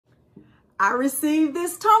I received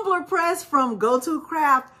this tumbler press from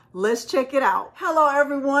Go2Craft. Let's check it out. Hello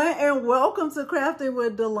everyone and welcome to Crafting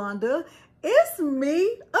with Delonda. It's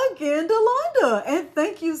me again, Delonda, and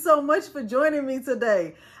thank you so much for joining me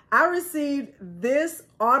today. I received this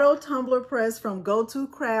auto tumbler press from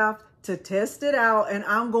Go2Craft to test it out, and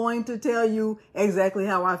I'm going to tell you exactly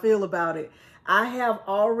how I feel about it. I have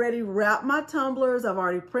already wrapped my tumblers. I've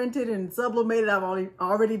already printed and sublimated. I've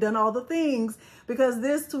already done all the things because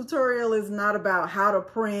this tutorial is not about how to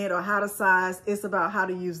print or how to size. It's about how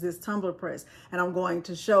to use this tumbler press, and I'm going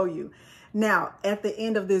to show you. Now, at the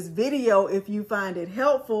end of this video, if you find it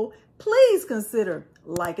helpful, please consider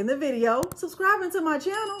liking the video, subscribing to my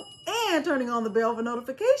channel, and turning on the bell for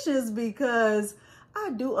notifications because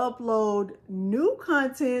I do upload new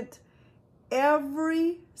content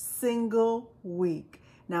every single week.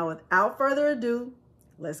 Now, without further ado,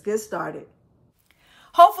 let's get started.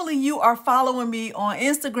 Hopefully you are following me on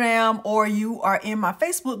Instagram or you are in my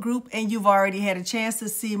Facebook group and you've already had a chance to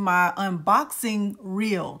see my unboxing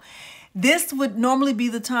reel. This would normally be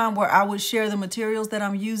the time where I would share the materials that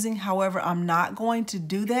I'm using. However, I'm not going to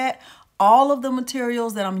do that. All of the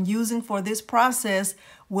materials that I'm using for this process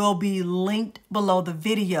will be linked below the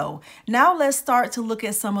video. Now let's start to look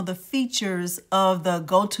at some of the features of the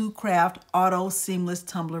Go2Craft Auto Seamless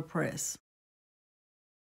Tumbler Press.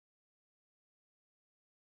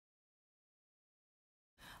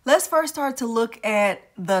 Let's first start to look at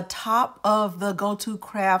the top of the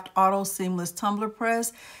Go2Craft Auto Seamless Tumbler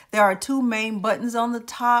Press. There are two main buttons on the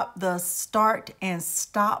top, the start and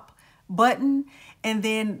stop button. And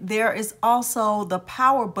then there is also the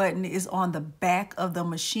power button is on the back of the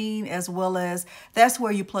machine, as well as that's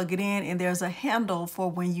where you plug it in, and there's a handle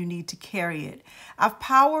for when you need to carry it. I've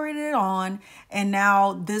powered it on, and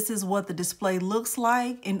now this is what the display looks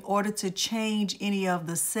like. In order to change any of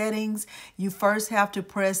the settings, you first have to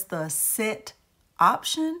press the set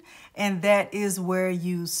option, and that is where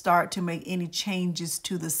you start to make any changes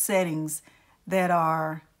to the settings that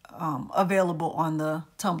are available on the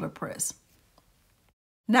tumbler press.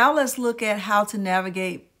 Now let's look at how to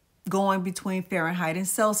navigate going between Fahrenheit and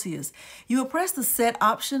Celsius. You will press the set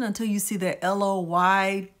option until you see the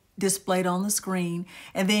LOY displayed on the screen,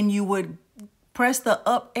 and then you would press the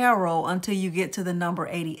up arrow until you get to the number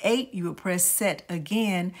 88. You would press set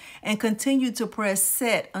again and continue to press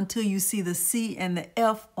set until you see the C and the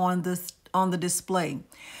F on the display.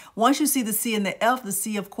 Once you see the C and the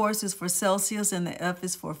C of course is for Celsius and the F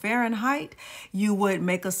is for Fahrenheit, you would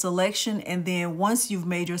make a selection, and then once you've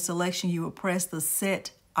made your selection, you would press the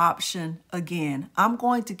set option again. I'm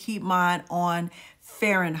going to keep mine on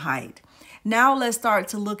Fahrenheit. Now let's start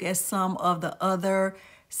to look at some of the other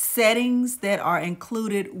settings that are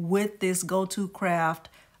included with this Go2Craft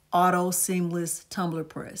Auto Seamless Tumbler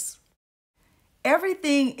Press.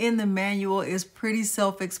 Everything in the manual is pretty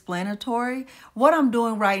self-explanatory. What I'm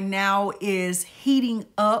doing right now is heating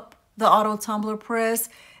up the auto tumbler press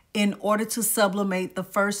in order to sublimate the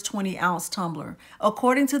first 20-ounce tumbler.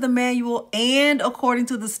 According to the manual and according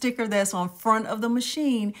to the sticker that's on front of the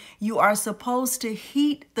machine, you are supposed to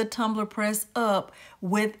heat the tumbler press up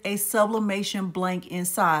with a sublimation blank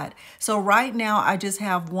inside. So right now I just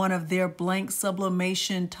have one of their blank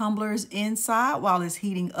sublimation tumblers inside while it's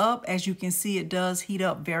heating up. As you can see, it does heat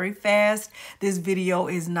up very fast. This video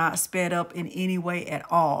is not sped up in any way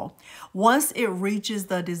at all. Once it reaches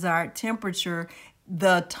the desired temperature,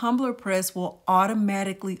 the tumbler press will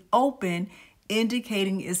automatically open,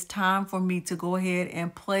 indicating it's time for me to go ahead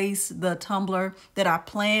and place the tumbler that I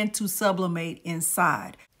plan to sublimate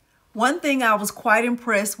inside. One thing I was quite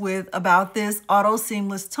impressed with about this auto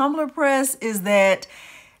seamless tumbler press is that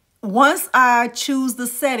once I choose the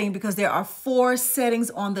setting, because there are 4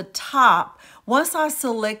 settings on the top, once I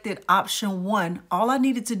selected option 1, all I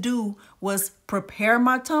needed to do was prepare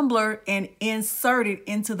my tumbler and insert it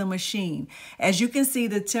into the machine. As you can see,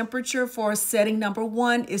 the temperature for setting number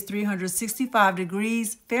 1 is 365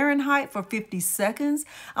 degrees Fahrenheit for 50 seconds.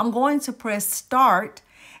 I'm going to press start,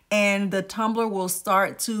 and the tumbler will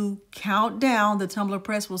start to count down. The tumbler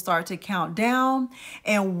press will start to count down.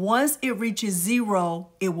 And once it reaches 0,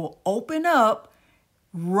 it will open up,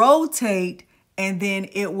 rotate, and then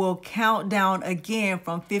it will count down again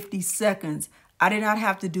from 50 seconds. I did not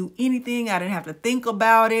have to do anything. I didn't have to think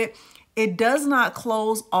about it. It does not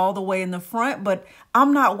close all the way in the front, but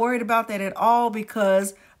I'm not worried about that at all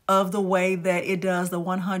because of the way that it does the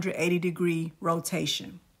 180-degree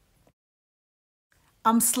rotation.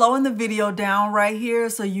 I'm slowing the video down right here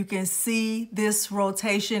so you can see this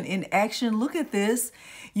rotation in action. Look at this.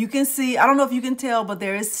 You can see, I don't know if you can tell, but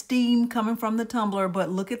there is steam coming from the tumbler, but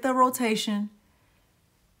look at the rotation.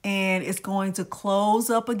 and it's going to close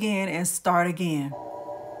up again and start again.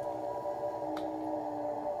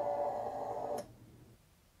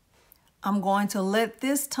 I'm going to let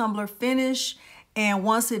this tumbler finish, and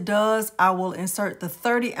once it does, I will insert the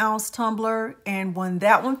 30-ounce tumbler, and when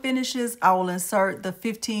that one finishes, I will insert the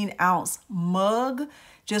 15-ounce mug,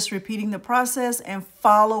 just repeating the process and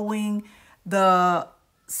following the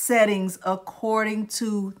settings according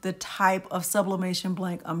to the type of sublimation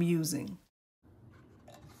blank I'm using.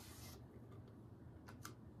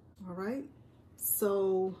 All right,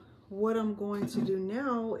 so what I'm going to do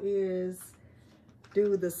now is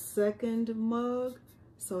do the second mug.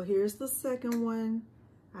 So here's the second one.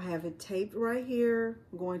 I have it taped right here.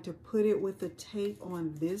 I'm going to put it with the tape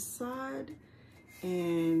on this side.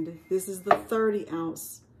 And this is the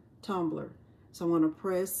 30-ounce tumbler. So I'm going to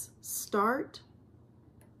press start.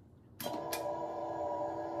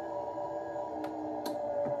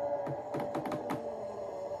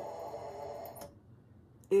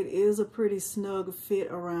 It is a pretty snug fit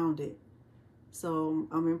around it. So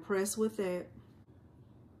I'm impressed with that.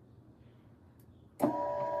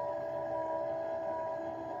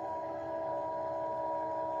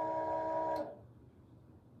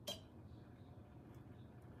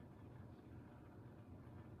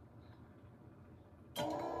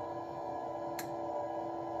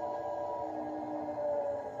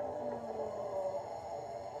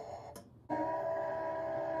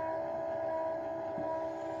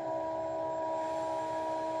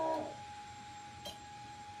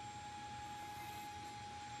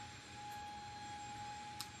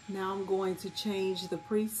 Now I'm going to change the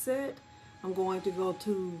preset. I'm going to go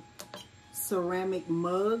to ceramic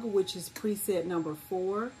mug, which is preset number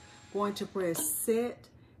 4. I'm going to press set,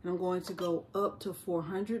 and I'm going to go up to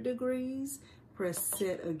 400 degrees. Press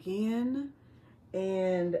set again,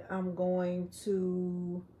 and I'm going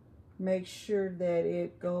to make sure that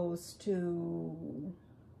it goes to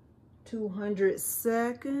 200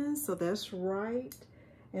 seconds. So that's right.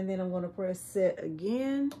 And then I'm going to press set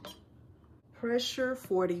again. Pressure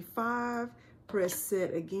 45, press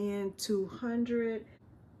set again, 200.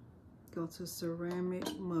 Go to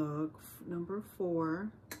ceramic mug number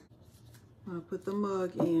 4. I'm gonna put the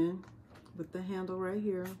mug in with the handle right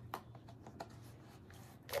here.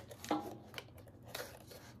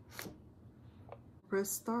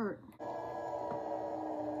 Press start.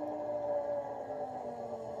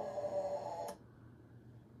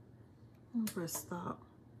 And press stop.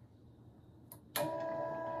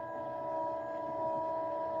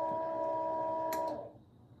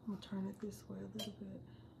 I'll turn it this way a little bit.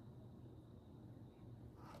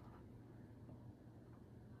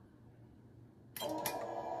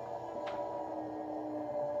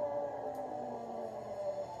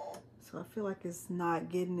 So I feel like it's not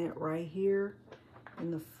getting it right here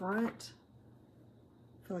in the front.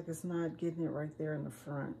 I feel like it's not getting it right there in the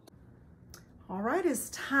front. All right, it's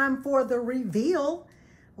time for the reveal.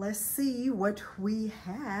 Let's see what we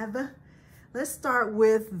have. Let's start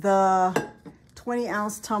with the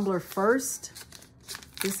 20-ounce tumbler first.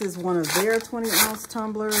 This is one of their 20-ounce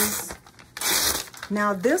tumblers.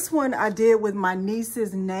 Now this one I did with my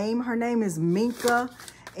niece's name. Her name is Minka,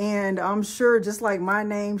 and I'm sure just like my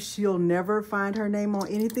name, she'll never find her name on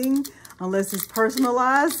anything unless it's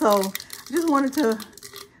personalized. So I just wanted to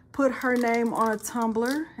put her name on a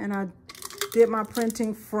tumbler, and I did my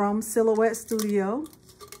printing from Silhouette Studio.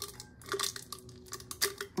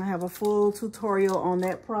 I have a full tutorial on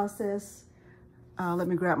that process. Let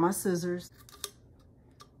me grab my scissors.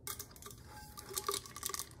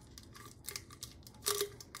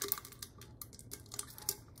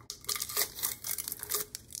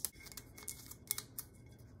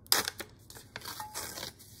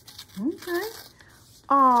 Okay.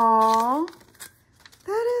 Aww,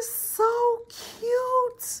 that is so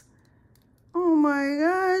cute. Oh my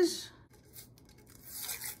gosh.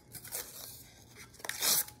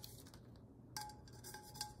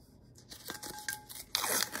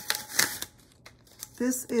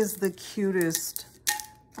 This is the cutest.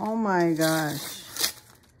 Oh my gosh.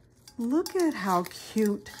 Look at how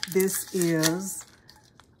cute this is.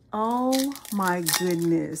 Oh my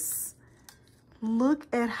goodness. Look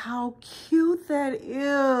at how cute that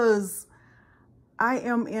is. I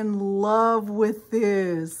am in love with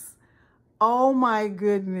this. Oh my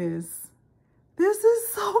goodness. This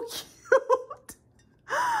is so cute.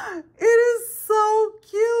 It is so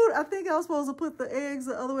cute. I think I was supposed to put the eggs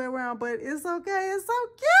the other way around, but it's okay. It's so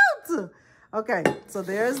cute. Okay, so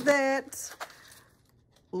there's that.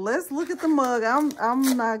 Let's look at the mug.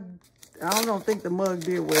 I don't think the mug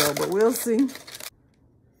did well, but we'll see.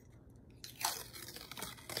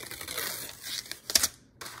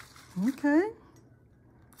 Okay.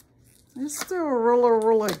 It's still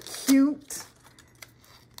really cute.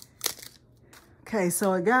 Okay,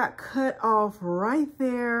 so it got cut off right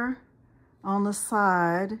there on the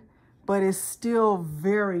side, but it's still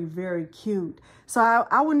very cute. So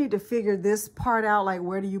I would need to figure this part out, like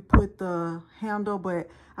where do you put the handle, but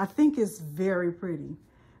I think it's very pretty.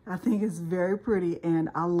 I think it's very pretty and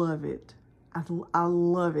I love it. I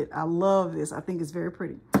love it. I love this. I think it's very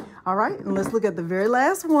pretty. All right, and let's look at the very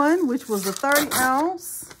last one, which was the 30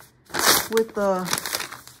 ounce with the,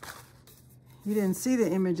 you didn't see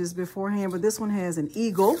the images beforehand, but this one has an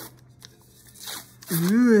eagle.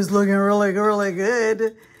 Ooh, it's looking really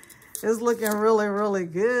good. It's looking really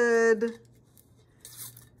good.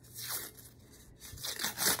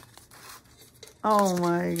 Oh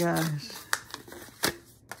my gosh.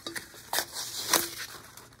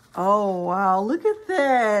 Oh wow, look at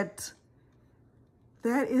that.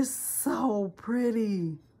 That is so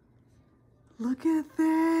pretty. Look at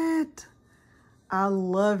that. I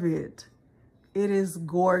love it. It is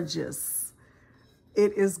gorgeous.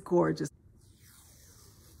 It is gorgeous.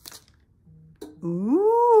 Ooh.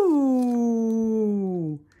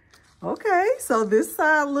 Okay, so this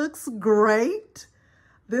side looks great.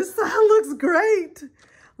 This side looks great.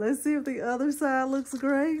 Let's see if the other side looks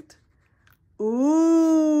great.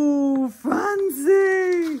 Ooh,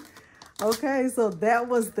 fancy. Okay, so that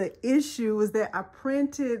was the issue, is that I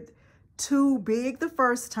printed too big the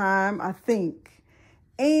first time, I think.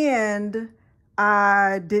 And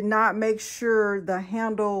I did not make sure the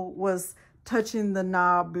handle was touching the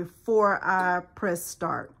knob before I press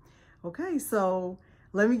start. Okay, so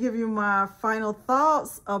let me give you my final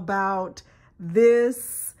thoughts about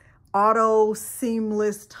this auto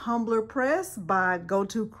seamless tumbler press by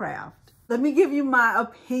Go2Craft. Let me give you my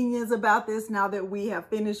opinions about this now that we have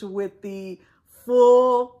finished with the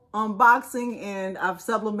full unboxing and I've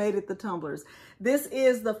sublimated the tumblers. This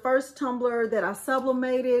is the first tumbler that I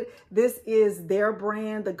sublimated. This is their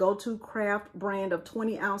brand, the Go2Craft brand of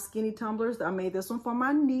 20-ounce skinny tumblers. I made this one for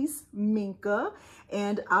my niece, Minka,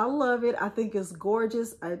 and I love it. I think it's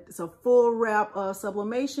gorgeous. It's a full wrap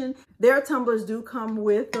sublimation. Their tumblers do come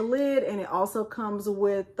with the lid, and it also comes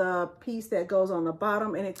with the piece that goes on the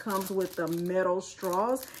bottom, and it comes with the metal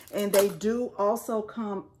straws, and they do also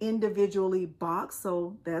come individually boxed,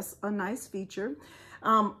 so that's a nice feature.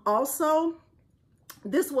 Also,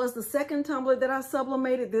 this was the second tumbler that I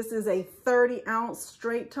sublimated. This is a 30-ounce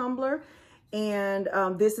straight tumbler, and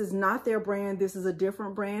this is not their brand. This is a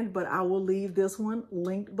different brand, but I will leave this one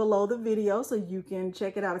linked below the video so you can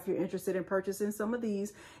check it out if you're interested in purchasing some of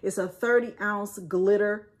these. It's a 30-ounce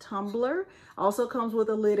glitter tumbler. Also comes with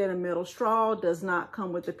a lid and a metal straw. Does not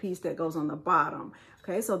come with the piece that goes on the bottom.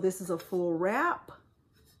 Okay, so this is a full wrap.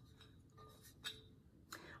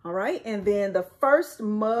 All right, and then the first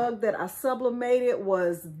mug that I sublimated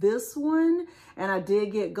was this one, and I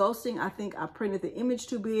did get ghosting. I think I printed the image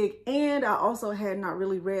too big, and I also had not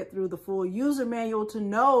really read through the full user manual to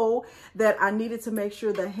know that I needed to make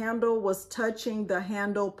sure the handle was touching the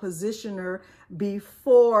handle positioner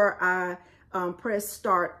before I press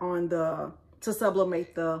start on to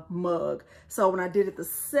sublimate the mug. So when I did it the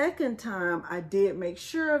second time, I did make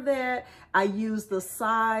sure of that. I used the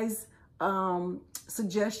size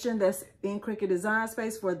suggestion that's in Cricut Design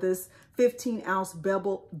Space for this 15-ounce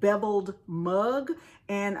beveled mug,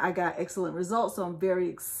 and I got excellent results, so I'm very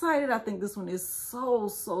excited. I think this one is so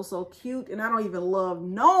cute, and I don't even love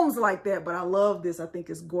gnomes like that, but I love this. I think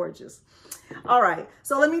it's gorgeous. All right,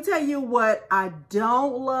 so let me tell you what I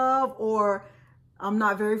don't love, or I'm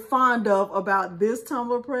not very fond of, about this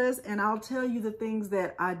tumbler press, and I'll tell you the things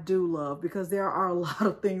that I do love, because there are a lot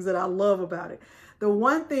of things that I love about it. The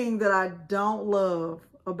one thing that I don't love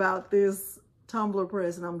about this tumbler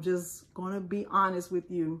press, and I'm just going to be honest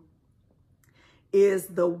with you, is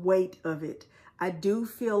the weight of it. I do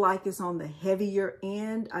feel like it's on the heavier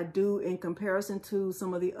end. I do, in comparison to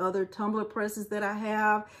some of the other tumbler presses that I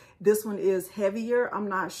have. This one is heavier. I'm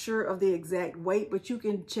not sure of the exact weight, but you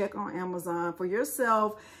can check on Amazon for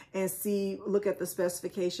yourself and see, look at the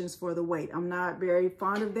specifications for the weight. I'm not very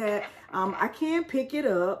fond of that. I can pick it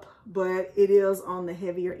up, but it is on the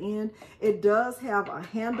heavier end. It does have a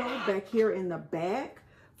handle back here in the back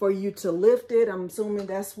for you to lift it. I'm assuming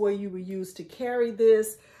that's where you would use to carry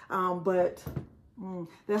this, but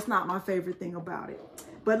that's not my favorite thing about it.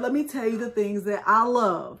 But let me tell you the things that I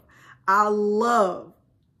love. I love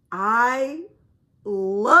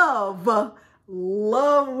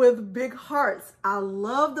with big hearts. I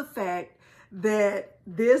love the fact that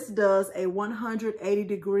this does a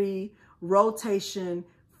 180-degree rotation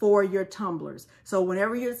for your tumblers. So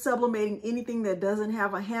whenever you're sublimating anything that doesn't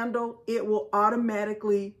have a handle, it will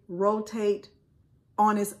automatically rotate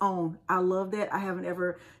on its own. I love that. I haven't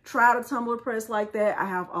ever tried a tumbler press like that. I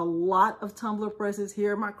have a lot of tumbler presses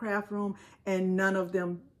here in my craft room and none of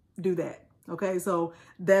them do that. Okay, so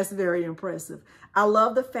that's very impressive. I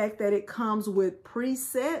love the fact that it comes with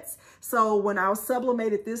presets. So when I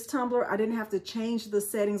sublimated this tumbler, I didn't have to change the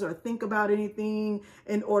settings or think about anything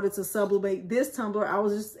in order to sublimate this tumbler. I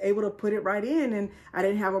was just able to put it right in and I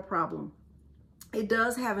didn't have a problem. It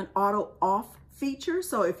does have an auto off feature.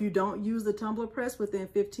 So if you don't use the tumbler press within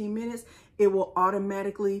 15 minutes, it will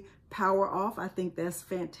automatically power off. I think that's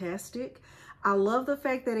fantastic. I love the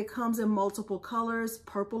fact that it comes in multiple colors.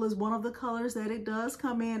 Purple is one of the colors that it does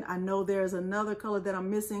come in. I know there's another color that I'm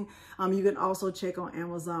missing. You can also check on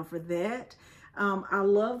Amazon for that. I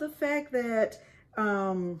love the fact that,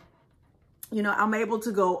 you know, I'm able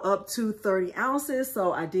to go up to 30 ounces.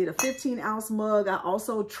 So I did a 15-ounce mug. I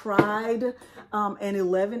also tried an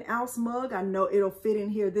 11-ounce mug. I know it'll fit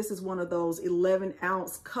in here. This is one of those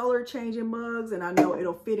 11-ounce color changing mugs, and I know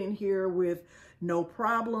it'll fit in here with no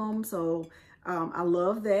problem. So I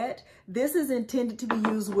love that. This is intended to be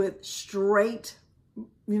used with straight,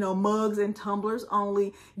 you know, mugs and tumblers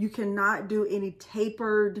only. You cannot do any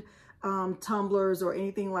tapered tumblers or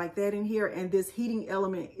anything like that in here. And this heating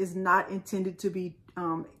element is not intended to be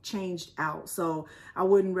changed out. So I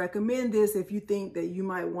wouldn't recommend this if you think that you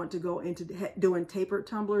might want to go into doing tapered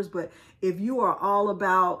tumblers. But if you are all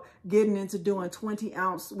about getting into doing 20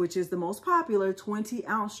 ounce, which is the most popular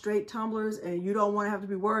 20-ounce straight tumblers, and you don't want to have to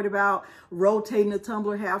be worried about rotating the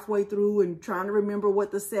tumbler halfway through and trying to remember what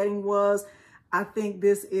the setting was, I think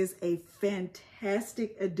this is a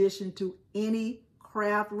fantastic addition to any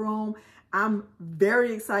craft room. I'm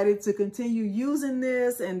very excited to continue using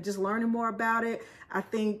this and just learning more about it. I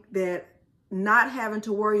think that not having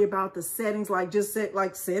to worry about the settings, like just set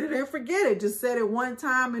it and forget it. Just set it one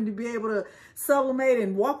time and to be able to sublimate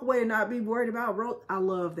and walk away and not be worried about I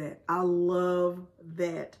love that. I love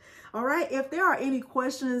that. All right, if there are any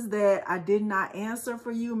questions that I did not answer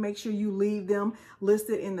for you, make sure you leave them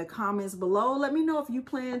listed in the comments below. Let me know if you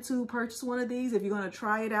plan to purchase one of these, if you're going to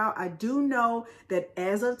try it out. I do know that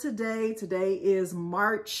as of today, today is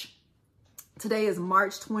March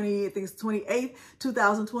 20, I think it's 28th,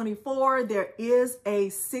 2024. There is a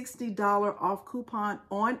 $60 off coupon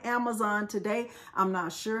on Amazon today. I'm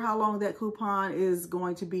not sure how long that coupon is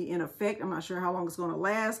going to be in effect. I'm not sure how long it's going to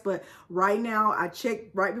last, but right now I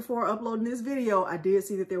checked right before uploading this video. I did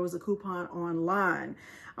see that there was a coupon online.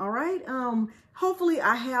 All right. Hopefully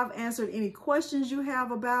I have answered any questions you have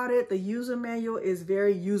about it. The user manual is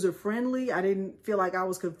very user friendly. I didn't feel like I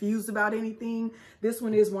was confused about anything. This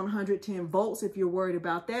one is 110 volts if you're worried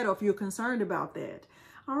about that or if you're concerned about that.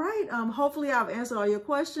 All right. Hopefully I've answered all your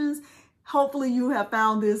questions. Hopefully you have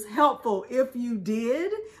found this helpful. If you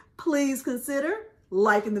did, please consider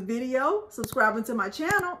liking the video, subscribing to my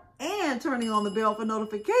channel, and turning on the bell for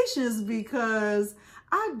notifications because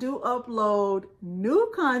I do upload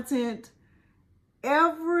new content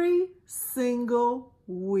every single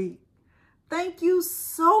week. Thank you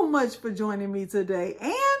so much for joining me today,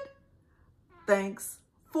 and thanks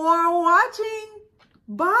for watching.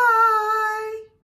 Bye.